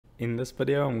In this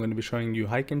video, I'm going to be showing you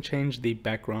how you can change the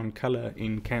background color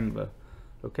in Canva.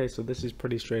 Okay, so this is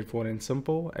pretty straightforward and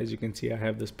simple. As you can see, I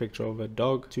have this picture of a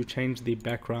dog. To change the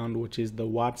background, which is the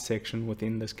white section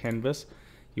within this canvas,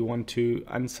 you want to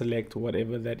unselect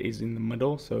whatever that is in the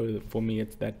middle. So for me,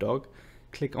 it's that dog.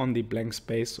 Click on the blank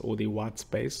space or the white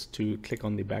space to click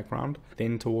on the background.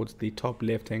 Then towards the top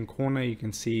left hand corner, you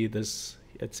can see this,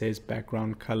 it says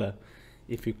background color.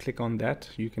 If you click on that,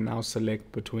 you can now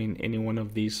select between any one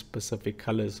of these specific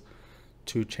colors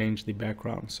to change the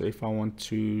background. So if I want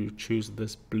to choose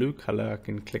this blue color, I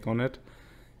can click on it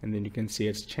and then you can see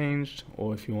it's changed.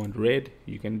 Or if you want red,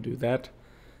 you can do that.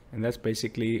 And that's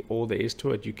basically all there is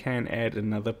to it. You can add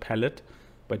another palette,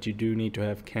 but you do need to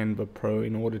have Canva Pro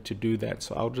in order to do that.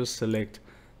 So I'll just select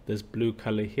this blue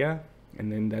color here,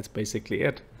 and then that's basically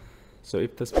it. So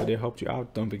if this video helped you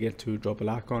out, don't forget to drop a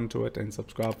like onto it and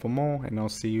subscribe for more, and I'll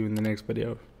see you in the next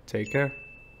video. Take care.